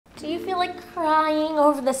you feel like crying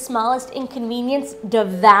over the smallest inconvenience,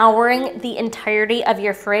 devouring the entirety of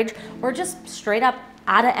your fridge, or just straight up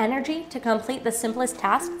out of energy to complete the simplest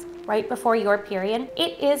tasks right before your period,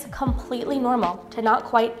 it is completely normal to not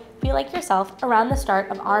quite feel like yourself around the start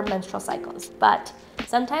of our menstrual cycles. But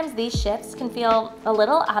sometimes these shifts can feel a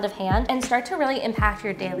little out of hand and start to really impact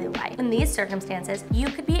your daily life. In these circumstances, you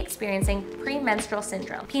could be experiencing premenstrual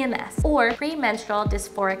syndrome, PMS, or premenstrual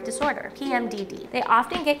dysphoric disorder, PMDD. They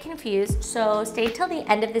often get confused, so stay till the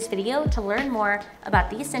end of this video to learn more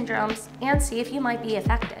about these syndromes and see if you might be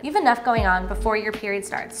affected. You have enough going on before your period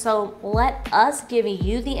starts, so let us give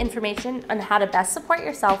you the information on how to best support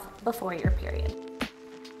yourself before your period.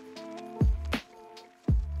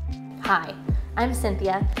 Hi, I'm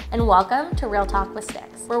Cynthia, and welcome to Real Talk with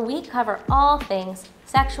Stix, where we cover all things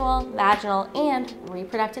sexual, vaginal, and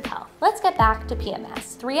reproductive health. Let's get back to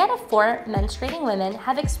PMS. 3 out of 4 menstruating women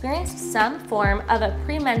have experienced some form of a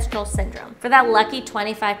premenstrual syndrome. For that lucky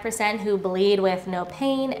 25% who bleed with no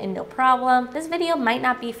pain and no problem, this video might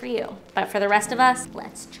not be for you. But for the rest of us,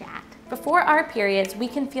 let's chat. Before our periods, we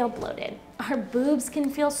can feel bloated. Our boobs can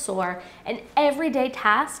feel sore, and everyday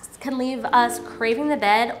tasks can leave us craving the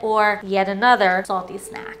bed or yet another salty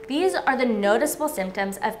snack. These are the noticeable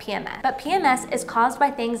symptoms of PMS, but PMS is caused by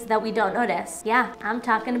things that we don't notice. Yeah, I'm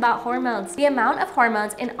talking about hormones. The amount of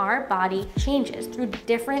hormones in our body changes through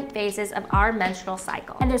different phases of our menstrual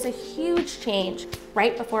cycle, and there's a huge change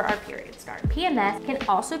right before our periods start. PMS can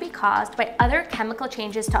also be caused by other chemical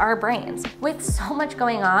changes to our brains. With so much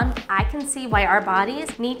going on, I can see why our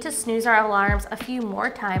bodies need to snooze our alarms a few more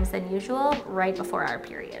times than usual right before our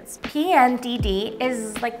periods. PMDD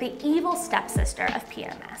is like the evil stepsister of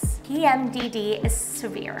PMS. PMDD is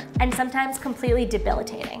severe and sometimes completely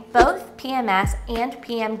debilitating. Both PMS and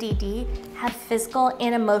PMDD have physical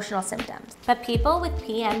and emotional symptoms, but people with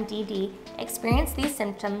PMDD experience these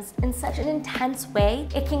symptoms in such an intense way,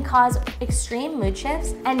 it can cause extreme mood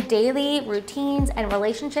shifts, and daily routines and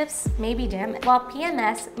relationships may be damaged. While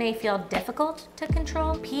PMS may feel difficult to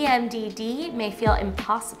control, PMDD may feel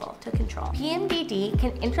impossible to control. PMDD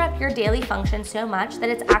can interrupt your daily function so much that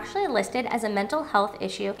it's actually listed as a mental health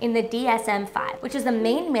issue in the DSM-5, which is the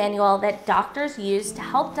main manual that doctors use to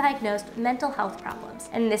help diagnose mental health problems.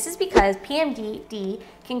 And this is because PMDD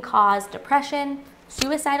can cause depression,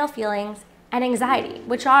 suicidal feelings, and anxiety,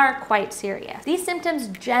 which are quite serious. These symptoms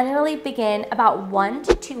generally begin about 1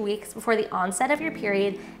 to 2 weeks before the onset of your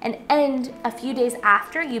period and end a few days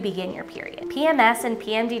after you begin your period. PMS and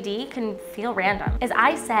PMDD can feel random. As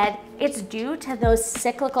I said, it's due to those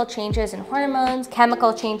cyclical changes in hormones,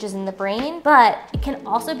 chemical changes in the brain, but it can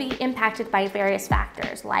also be impacted by various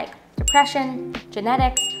factors like depression,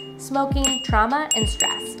 genetics, smoking, trauma, and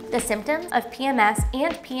stress. The symptoms of PMS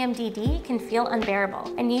and PMDD can feel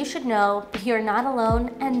unbearable, and you should know you're not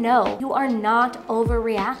alone, and no, you are not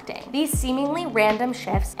overreacting. These seemingly random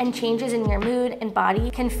shifts and changes in your mood and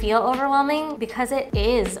body can feel overwhelming because it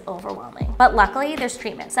is overwhelming. But luckily, there's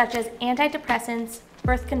treatment such as antidepressants,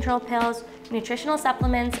 birth control pills, nutritional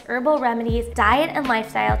supplements, herbal remedies, diet and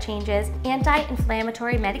lifestyle changes,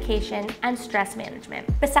 anti-inflammatory medication, and stress management.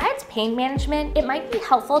 Besides pain management, it might be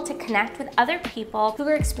helpful to connect with other people who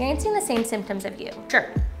are experiencing the same symptoms of you.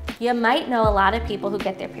 Sure, you might know a lot of people who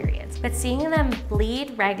get their periods, but seeing them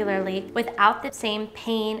bleed regularly without the same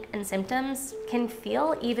pain and symptoms can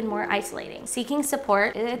feel even more isolating. Seeking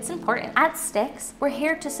support, it's important. At Stix, we're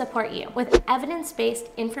here to support you with evidence-based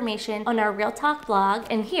information on our Real Talk blog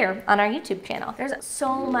and here on our YouTube channel. There's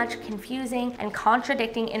so much confusing and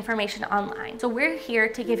contradicting information online, so we're here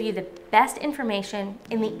to give you the best information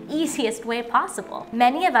in the easiest way possible.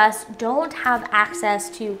 Many of us don't have access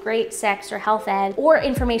to great sex or health ed or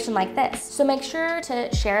information like this, so make sure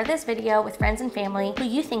to share this video with friends and family who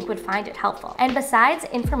you think would find it helpful. And besides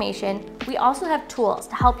information, we also have tools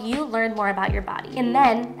to help you learn more about your body and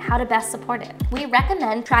then how to best support it. We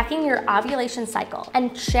recommend tracking your ovulation cycle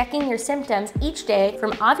and checking your symptoms each day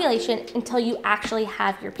from ovulation until you actually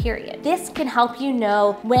have your period. This can help you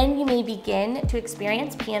know when you may begin to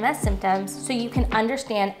experience PMS symptoms so you can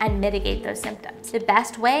understand and mitigate those symptoms. The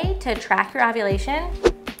best way to track your ovulation,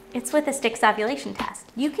 it's with a Stix ovulation test.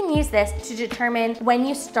 You can use this to determine when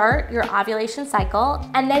you start your ovulation cycle,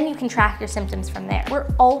 and then you can track your symptoms from there.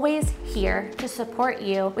 We're always here to support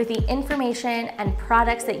you with the information and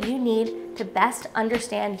products that you need to best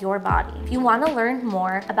understand your body. If you want to learn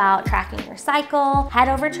more about tracking your cycle, head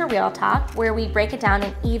over to Real Talk, where we break it down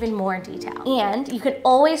in even more detail. And you can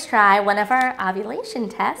always try one of our ovulation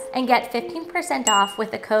tests and get 15% off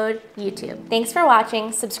with the code YouTube. Thanks for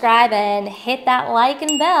watching, subscribe, and hit that like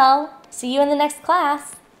and bell. See you in the next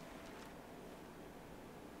class.